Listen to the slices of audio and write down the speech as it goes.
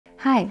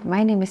Hi,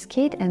 my name is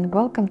Kate and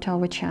welcome to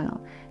our channel.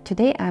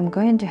 Today I'm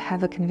going to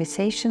have a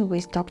conversation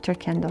with Dr.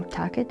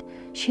 Kendall-Tackett.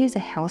 She is a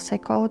health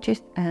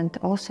psychologist and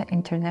also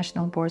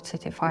international board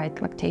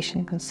certified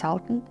lactation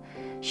consultant.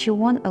 She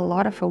won a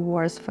lot of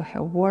awards for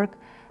her work,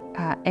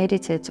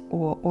 edited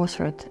or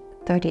authored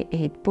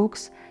 38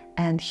 books,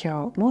 and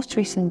her most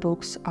recent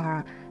books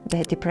are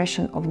The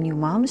Depression of New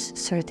Moms,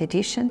 3rd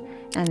edition,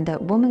 and The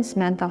Women's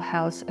Mental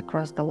Health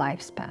Across the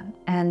Lifespan.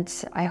 And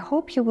I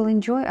hope you will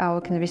enjoy our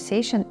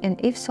conversation, and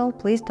if so,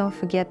 please don't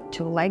forget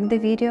to like the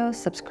video,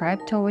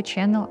 subscribe to our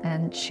channel,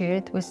 and share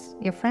it with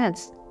your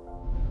friends.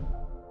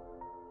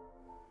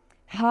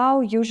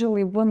 How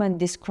usually women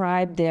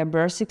describe their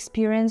birth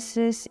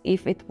experiences,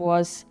 if it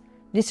was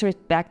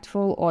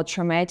disrespectful or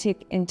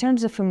traumatic, in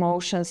terms of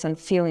emotions and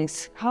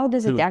feelings? How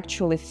does it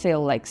actually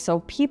feel like?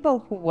 So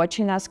people who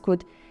watching us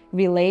could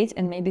relate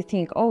and maybe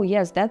think, oh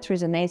yes, that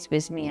resonates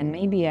with me, and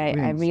maybe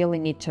I really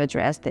need to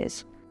address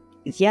this.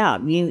 Yeah,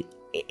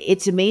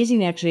 it's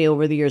amazing actually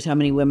over the years how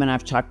many women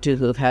I've talked to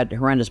who have had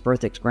horrendous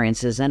birth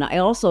experiences. And I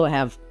also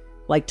have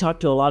talked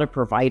to a lot of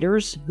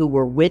providers who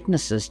were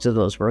witnesses to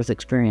those birth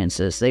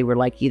experiences. They were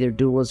like either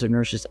doulas or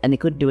nurses, and they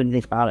couldn't do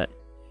anything about it.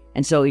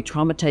 And so it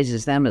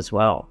traumatizes them as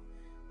well.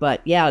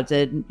 But yeah,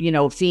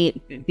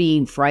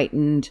 being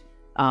frightened,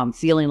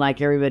 feeling like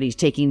everybody's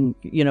taking,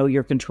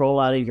 your control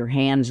out of your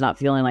hands, not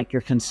feeling like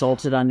you're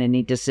consulted on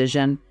any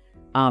decision,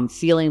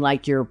 feeling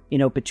like you're,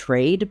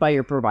 betrayed by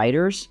your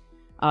providers,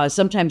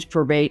 sometimes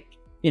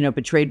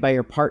betrayed by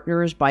your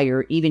partners, by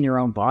even your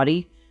own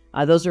body.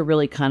 Those are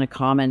really kind of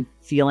common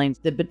feelings.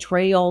 The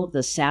betrayal,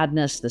 the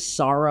sadness, the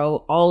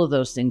sorrow, all of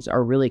those things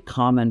are really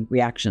common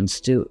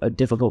reactions to a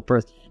difficult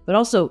birth. But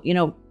also,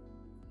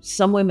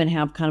 some women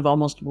have kind of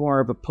almost more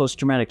of a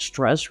post-traumatic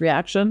stress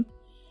reaction.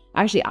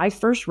 Actually, I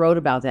first wrote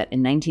about that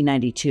in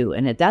 1992.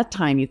 And at that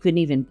time, you couldn't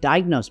even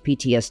diagnose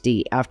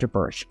PTSD after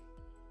birth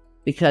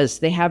because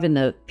they have in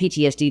the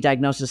PTSD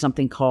diagnosis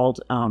something called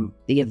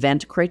the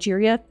event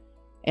criteria.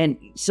 And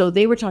so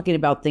they were talking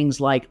about things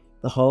like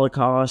the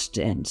Holocaust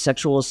and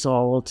sexual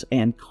assault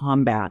and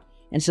combat.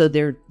 And so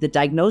the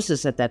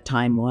diagnosis at that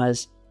time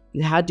was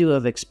you had to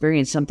have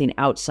experienced something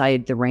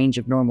outside the range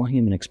of normal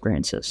human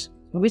experiences.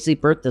 Obviously,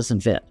 birth doesn't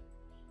fit.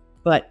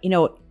 But,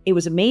 it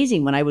was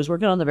amazing when I was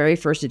working on the very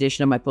first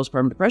edition of my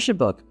Postpartum Depression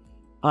book.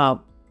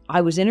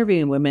 I was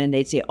interviewing women and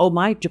they'd say, oh,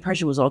 my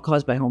depression was all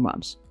caused by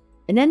hormones.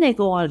 And then they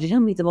go on to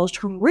tell me the most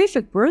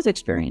horrific birth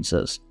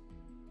experiences.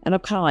 And I'm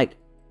kind of like,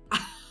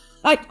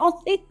 I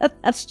don't think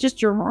that's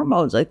just your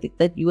hormones. I think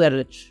that you had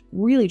a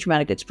really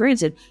traumatic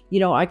experience. And,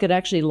 I could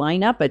actually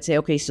line up. I'd say,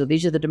 okay, so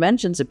these are the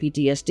dimensions of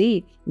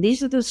PTSD.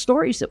 These are the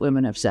stories that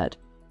women have said.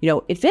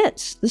 It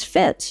fits. This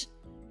fits.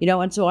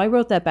 And so I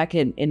wrote that back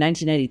in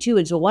 1992.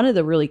 And so one of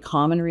the really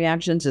common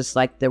reactions is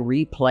like the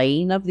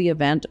replaying of the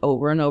event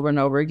over and over and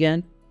over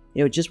again.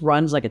 It just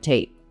runs like a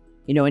tape,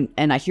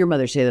 and I hear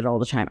mothers say that all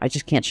the time. I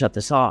just can't shut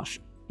this off,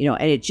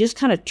 and it just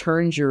kind of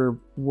turns your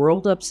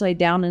world upside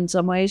down in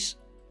some ways.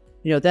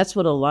 That's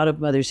what a lot of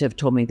mothers have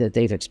told me that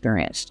they've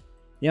experienced.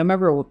 I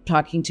remember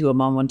talking to a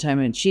mom one time,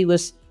 and she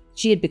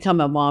had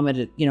become a mom at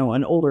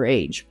an older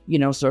age,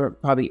 sort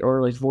of probably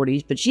early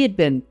 40s, but she had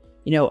been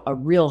a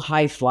real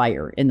high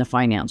flyer in the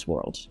finance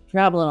world,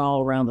 traveling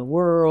all around the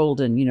world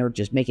and,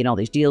 just making all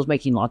these deals,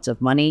 making lots of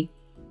money.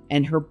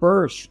 And her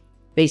birth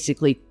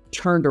basically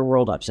turned her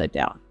world upside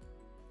down.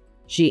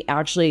 She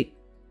actually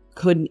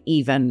couldn't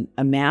even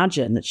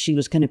imagine that she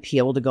was going to be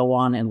able to go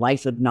on and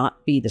life would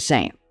not be the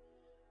same,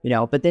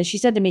 But then she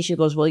said to me, she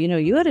goes, well,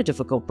 you had a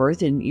difficult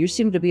birth and you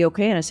seem to be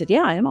okay. And I said,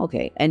 yeah, I am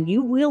okay. And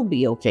you will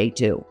be okay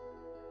too.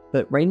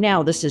 But right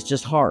now, this is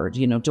just hard,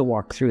 to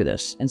walk through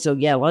this. And so,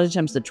 yeah, a lot of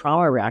times the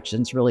trauma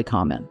reaction is really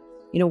common.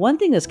 One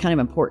thing that's kind of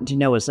important to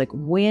know is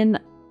when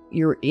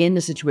you're in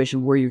the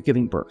situation where you're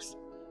giving birth,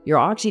 your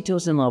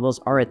oxytocin levels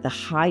are at the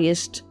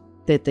highest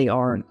that they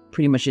are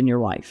pretty much in your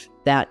life,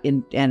 that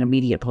in an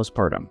immediate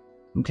postpartum.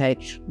 Okay.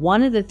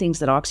 One of the things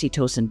that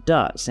oxytocin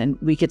does, and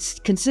we could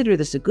consider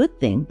this a good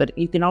thing, but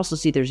you can also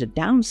see there's a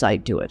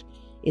downside to it,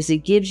 is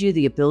it gives you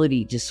the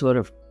ability to sort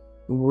of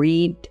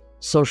read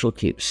social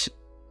cues.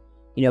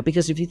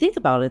 Because if you think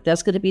about it,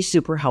 that's going to be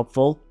super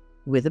helpful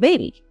with a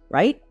baby,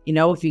 right?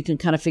 If you can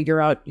kind of figure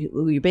out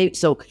who your baby,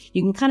 so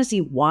you can kind of see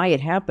why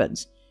it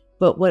happens.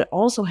 But what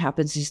also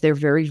happens is they're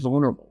very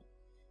vulnerable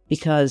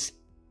because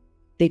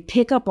they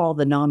pick up all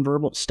the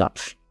nonverbal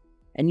stuff.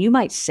 And you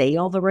might say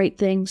all the right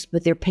things,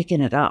 but they're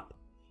picking it up.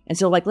 And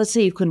so let's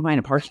say you couldn't find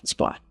a parking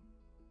spot,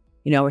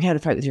 or had a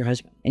fight with your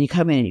husband, and you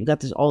come in and you've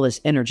got all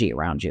this energy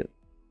around you.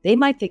 They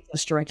might think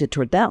that's directed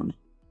toward them.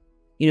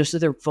 So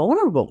they're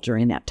vulnerable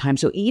during that time.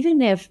 So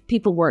even if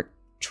people weren't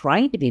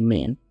trying to be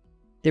mean,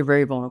 they're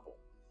very vulnerable.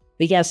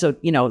 But yeah, so,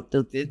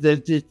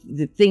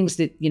 the things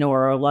that,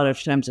 are a lot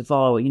of times that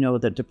follow,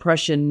 the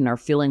depression or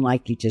feeling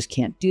like you just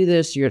can't do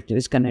this, you're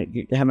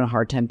having a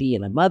hard time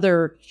being a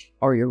mother,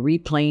 or you're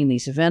replaying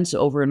these events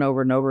over and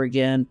over and over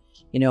again.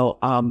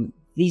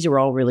 These are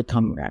all really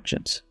common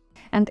reactions.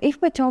 And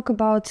if we talk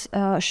about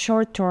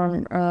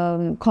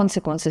short-term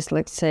consequences,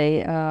 let's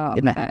say,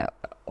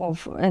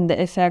 and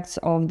the effects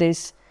of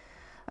this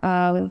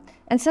And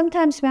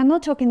sometimes we are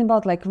not talking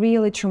about like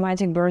really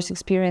traumatic birth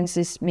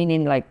experiences,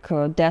 meaning like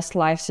death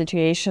life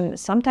situation.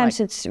 Sometimes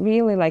it's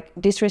really like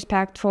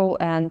disrespectful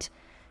and,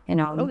 you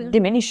know,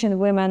 diminishing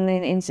women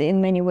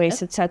in many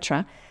ways,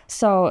 etc.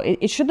 So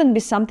it shouldn't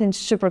be something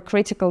super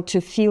critical to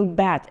feel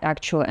bad,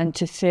 actually, and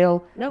to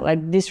feel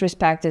like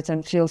disrespected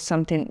and feel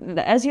something,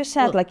 as you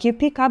said, like you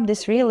pick up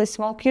this really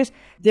small cues.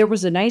 There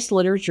was a nice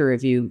literature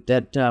review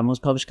that was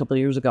published a couple of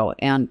years ago,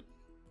 and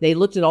they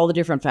looked at all the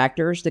different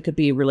factors that could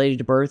be related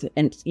to birth.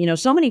 And, you know,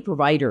 so many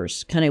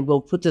providers kind of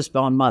will put this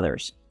on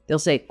mothers. They'll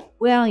say,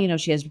 well, you know,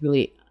 she has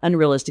really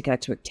unrealistic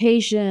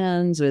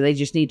expectations, or they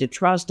just need to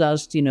trust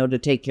us, you know, to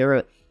take care of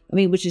it. I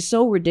mean, which is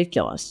so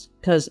ridiculous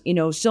because, you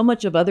know, so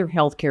much of other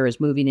healthcare is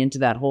moving into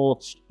that whole,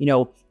 you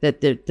know,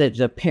 that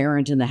the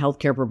parent and the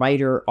healthcare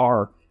provider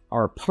are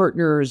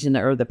partners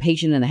or the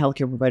patient and the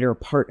healthcare provider are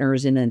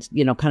partners in,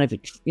 you know, kind of,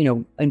 you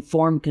know,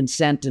 informed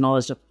consent and all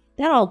this stuff.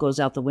 That all goes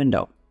out the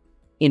window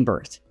in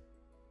birth.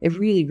 It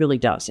really, really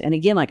does. And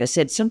again, like I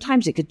said,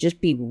 sometimes it could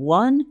just be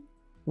one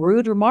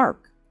rude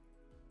remark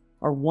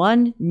or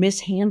one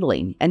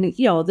mishandling. And,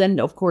 you know, then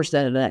of course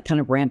that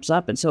kind of ramps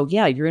up. And so,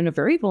 yeah, you're in a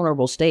very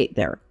vulnerable state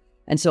there.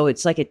 And so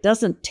it's like, it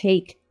doesn't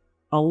take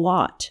a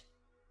lot,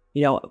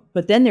 you know,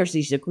 but then there's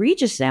these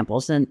egregious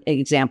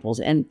examples,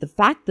 and the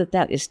fact that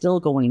that is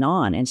still going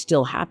on and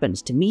still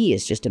happens to me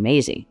is just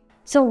amazing.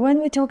 So when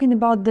we're talking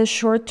about the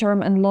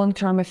short-term and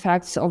long-term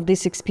effects of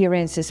these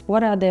experiences,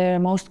 what are the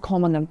most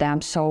common of them?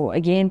 So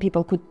again,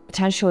 people could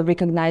potentially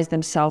recognize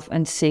themselves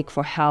and seek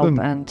for help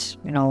and,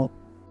 you know.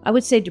 I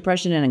would say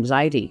depression and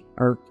anxiety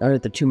are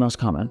the two most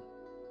common.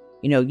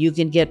 You know, you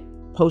can get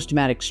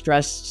post-traumatic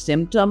stress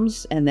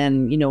symptoms, and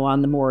then, you know,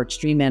 on the more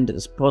extreme end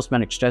is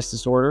post-traumatic stress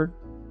disorder.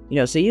 You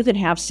know, so you can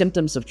have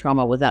symptoms of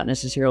trauma without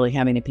necessarily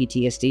having a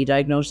PTSD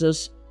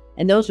diagnosis.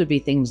 And those would be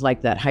things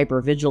like that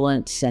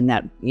hypervigilance and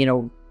that, you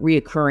know,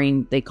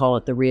 reoccurring, they call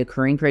it the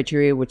reoccurring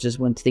criteria, which is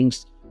when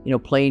things, you know,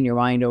 play in your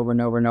mind over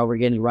and over and over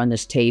again. You run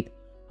this tape,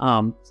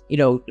 you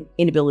know,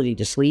 inability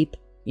to sleep,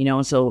 you know.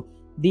 And so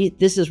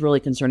this is really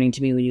concerning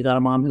to me when you got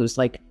a mom who's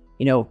like,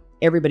 you know,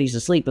 everybody's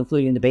asleep,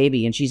 including the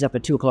baby, and she's up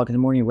at 2 o'clock in the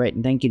morning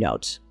writing thank you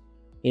notes.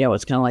 You know,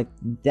 it's kind of like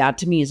that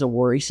to me is a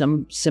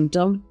worrisome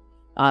symptom.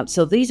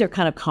 So these are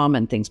kind of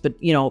common things. But,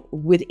 you know,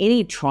 with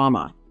any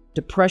trauma,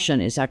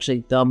 depression is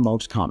actually the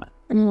most common.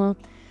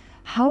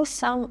 How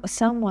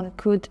someone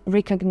could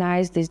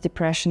recognize these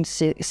depression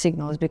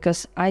signals?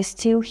 Because I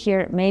still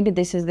hear, maybe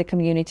this is the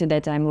community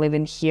that I'm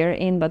living here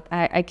in, but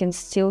I can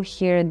still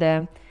hear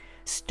the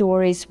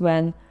stories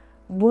when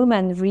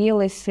women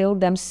really feel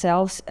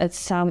themselves at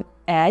some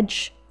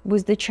edge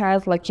with the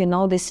child, like, you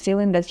know, this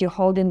feeling that you're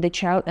holding the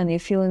child and you're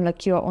feeling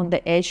like you're on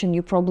the edge and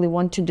you probably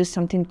want to do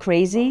something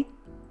crazy.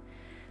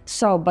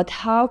 So, but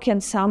how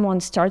can someone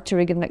start to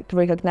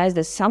recognize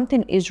that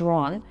something is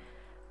wrong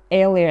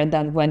earlier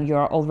than when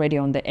you're already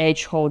on the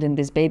edge holding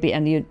this baby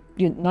and you're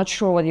not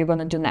sure what you're going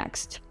to do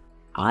next?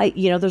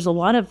 You know, there's a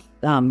lot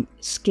of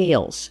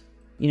scales,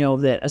 you know,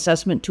 that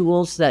assessment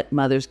tools that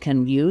mothers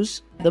can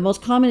use. The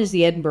most common is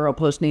the Edinburgh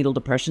Postnatal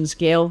Depression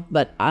Scale,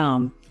 but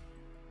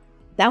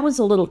that one's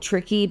a little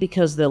tricky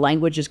because the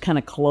language is kind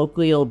of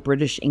colloquial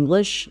British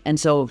English, and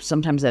so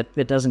sometimes that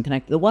it doesn't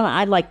connect. The one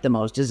I like the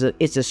most is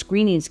it's a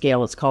screening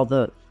scale. It's called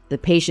the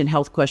Patient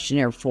Health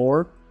Questionnaire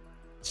 4.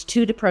 It's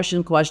 2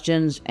 depression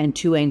questions and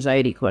 2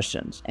 anxiety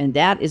questions, and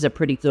that is a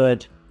pretty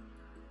good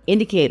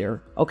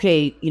indicator.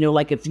 Okay, you know,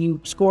 like if you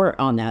score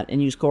on that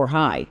and you score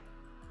high,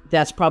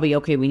 that's probably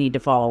okay. We need to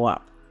follow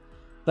up.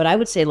 But I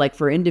would say, like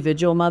for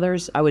individual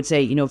mothers, I would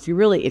say, you know, if you're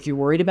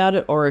worried about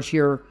it, or if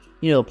you're,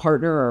 you know, a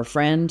partner or a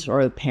friend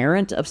or a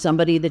parent of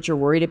somebody that you're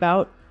worried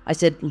about, I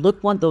said,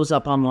 look one those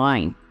up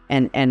online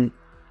and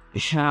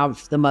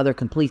have the mother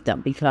complete them,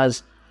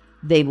 because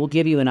they will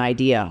give you an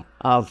idea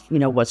of, you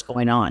know, what's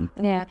going on.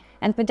 Yeah,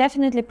 and we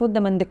definitely put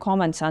them in the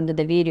comments under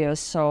the videos,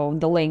 so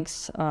the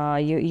links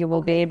you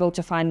will be able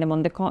to find them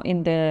on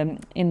in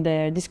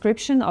the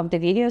description of the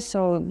video,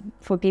 so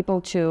for people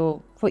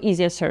for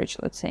easier search,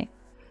 let's say.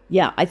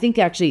 Yeah, I think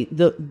actually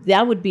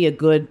that would be a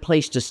good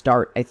place to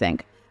start, I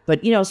think.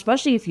 But, you know,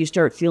 especially if you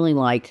start feeling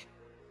like,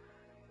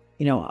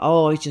 you know,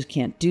 oh, I just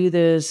can't do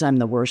this. I'm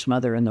the worst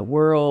mother in the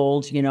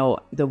world. You know,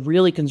 the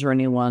really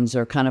concerning ones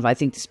are kind of, I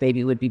think this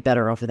baby would be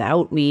better off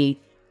without me.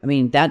 I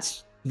mean,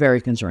 that's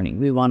very concerning.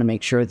 We want to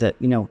make sure that,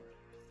 you know,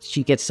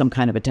 she gets some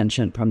kind of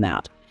attention from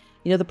that.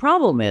 You know, the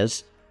problem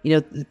is, you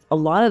know, a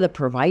lot of the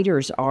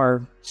providers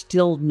are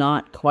still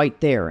not quite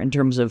there in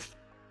terms of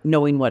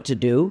knowing what to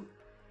do.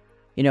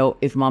 You know,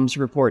 if moms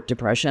report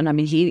depression, I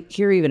mean,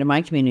 here even in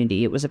my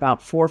community, it was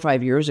about 4 or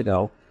 5 years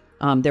ago.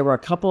 There were a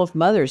couple of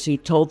mothers who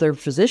told their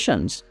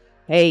physicians,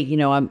 "Hey, you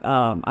know,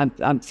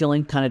 I'm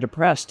feeling kind of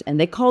depressed," and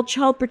they called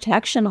child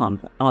protection on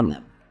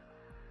them.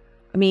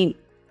 I mean,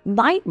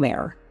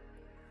 nightmare.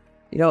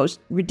 You know, it's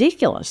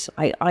ridiculous.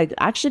 I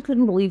actually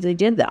couldn't believe they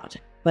did that.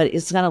 But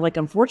it's kind of like,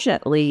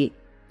 unfortunately,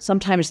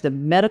 sometimes the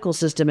medical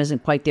system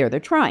isn't quite there. They're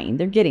trying,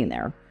 they're getting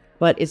there.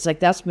 But it's like,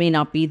 that may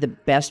not be the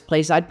best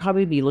place. I'd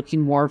probably be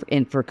looking more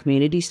for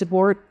community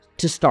support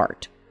to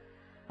start.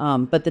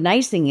 But the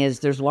nice thing is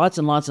there's lots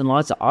and lots and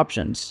lots of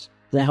options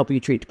that help you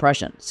treat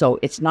depression. So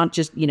it's not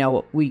just,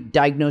 we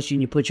diagnose you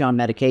and you put you on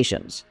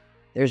medications.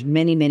 There's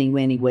many, many,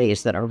 many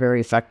ways that are very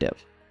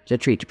effective to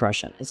treat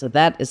depression. And so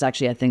that is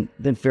actually, I think,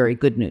 the very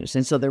good news.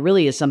 And so there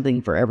really is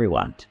something for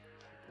everyone.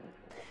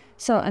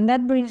 So, and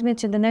that brings me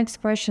to the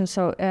next question.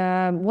 So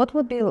what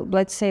would be,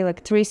 let's say,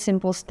 like 3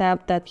 simple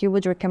steps that you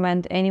would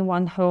recommend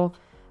anyone who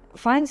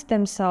finds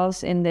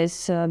themselves in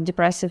this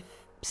depressive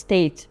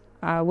state?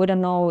 We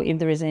don't know if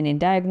there is any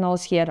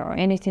diagnosis yet or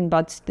anything,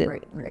 but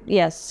right.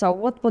 Yes. So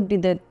what would be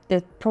the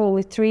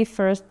probably 3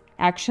 first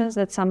actions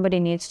that somebody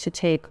needs to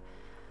take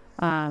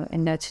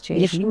in that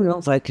situation? If you know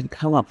if I could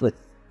come up with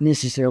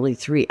necessarily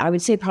 3, I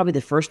would say probably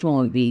the first one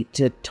would be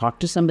to talk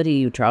to somebody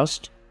you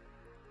trust.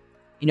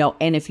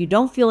 And if you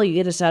don't feel like you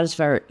get a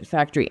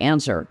satisfactory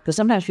answer, because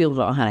sometimes people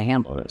don't know how to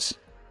handle this,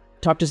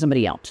 talk to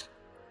somebody else.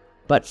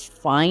 But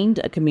find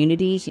a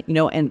community,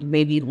 and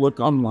maybe look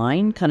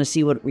online, kind of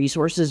see what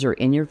resources are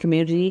in your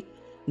community,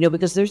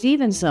 because there's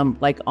even some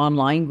like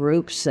online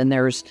groups, and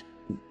there's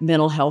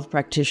mental health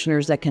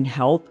practitioners that can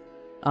help,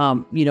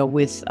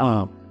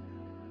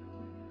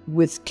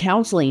 with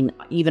counseling,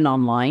 even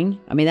online.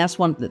 I mean, that's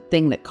one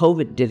thing that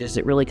COVID did, is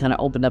it really kind of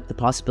opened up the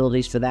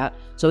possibilities for that.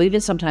 So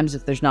even sometimes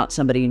if there's not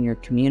somebody in your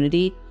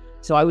community,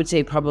 so I would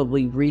say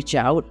probably reach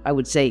out. I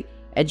would say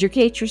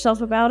educate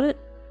yourself about it,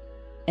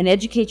 and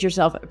educate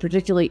yourself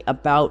particularly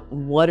about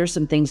what are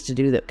some things to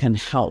do that can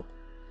help.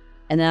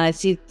 And then I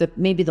see that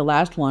maybe the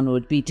last one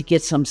would be to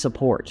get some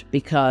support,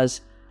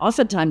 because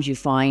oftentimes you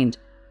find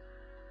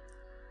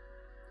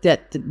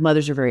that the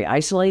mothers are very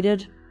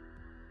isolated,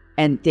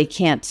 and they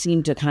can't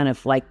seem to kind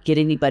of like get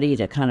anybody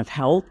to kind of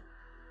help,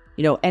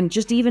 and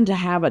just even to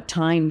have a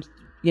time,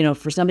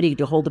 for somebody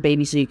to hold the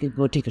baby so you can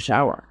go take a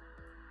shower,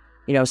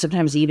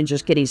 sometimes even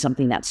just getting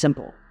something that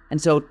simple.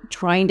 And so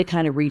trying to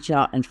kind of reach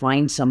out and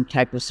find some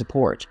type of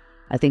support,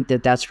 I think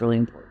that that's really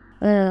important.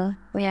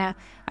 Yeah,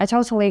 I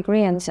totally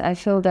agree. And I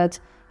feel that,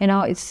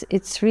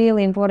 it's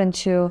really important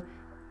to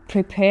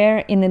prepare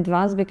in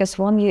advance, because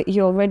when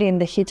you're already in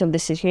the heat of the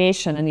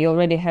situation and you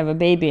already have a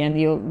baby and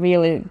you're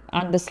really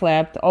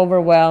underslept,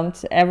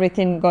 overwhelmed,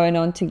 everything going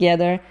on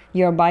together,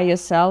 you're by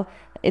yourself,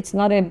 it's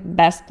not a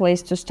best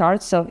place to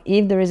start. So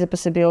if there is a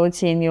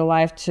possibility in your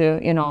life to,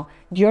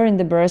 during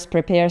the birth,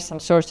 prepare some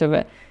sort of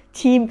a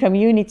team,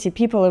 community,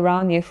 people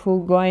around you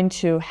who are going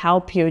to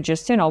help you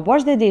just,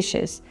 wash the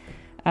dishes.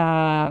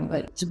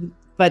 But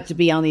to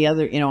be on the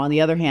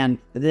other hand,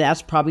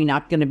 that's probably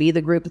not going to be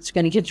the group that's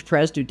going to get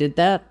depressed who did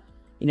that.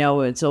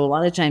 And so a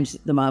lot of times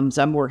the moms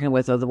I'm working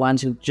with are the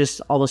ones who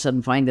just all of a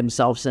sudden find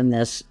themselves in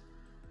this,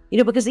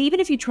 because even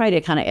if you try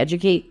to kind of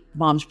educate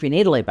moms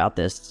prenatally about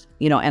this,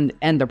 and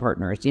their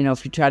partners,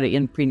 if you try to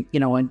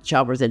in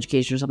childbirth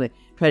education or something,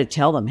 try to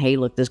tell them, hey,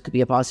 look, this could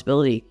be a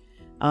possibility.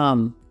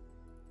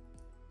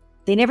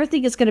 They never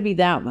think it's going to be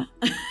them.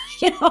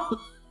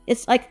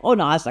 It's like, oh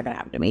no, that's not going to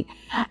happen to me.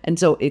 And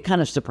so it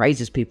kind of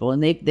surprises people.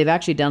 And they've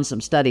actually done some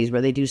studies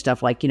where they do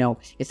stuff like,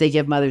 if they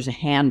give mothers a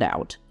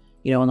handout,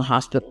 in the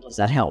hospital, does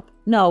that help?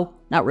 No,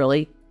 not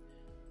really.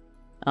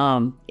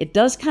 It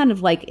does kind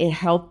of like it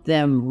helped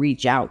them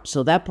reach out.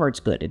 So that part's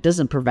good. It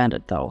doesn't prevent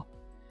it though.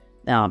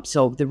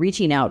 So the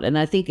reaching out, and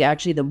I think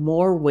actually the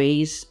more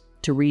ways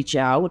to reach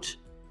out,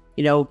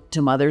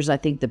 to mothers, I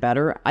think the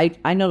better.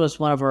 I noticed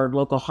one of our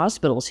local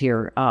hospitals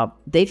here,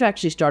 they've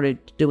actually started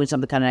doing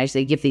something kind of nice.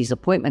 They give these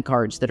appointment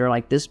cards that are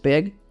like this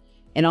big.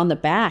 And on the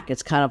back,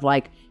 it's kind of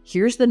like,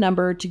 here's the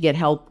number to get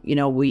help.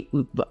 We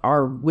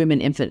our women,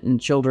 infant, and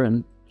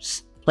children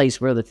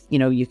place where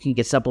you can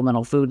get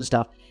supplemental food and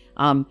stuff.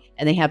 And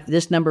they have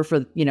this number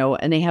for,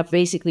 and they have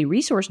basically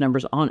resource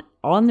numbers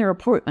on their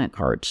appointment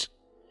cards.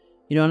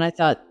 And I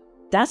thought,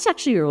 that's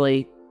actually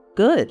really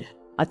good.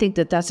 I think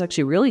that's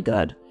actually really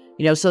good.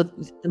 So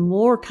the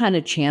more kind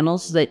of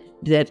channels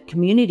that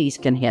communities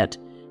can hit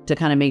to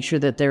kind of make sure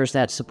that there's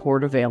that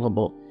support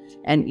available.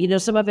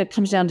 And, some of it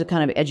comes down to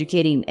kind of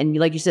educating. And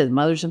like you said, the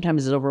mother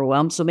sometimes is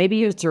overwhelmed. So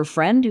maybe it's her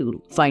friend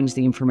who finds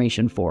the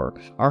information for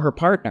her, or her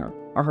partner,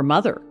 or her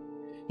mother,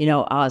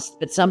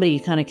 but somebody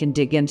kind of can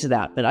dig into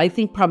that. But I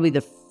think probably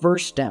the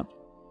first step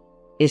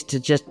is to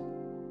just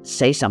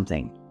say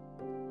something.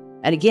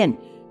 And again,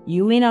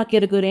 you may not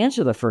get a good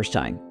answer the first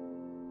time,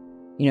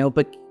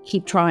 but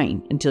keep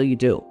trying until you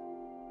do.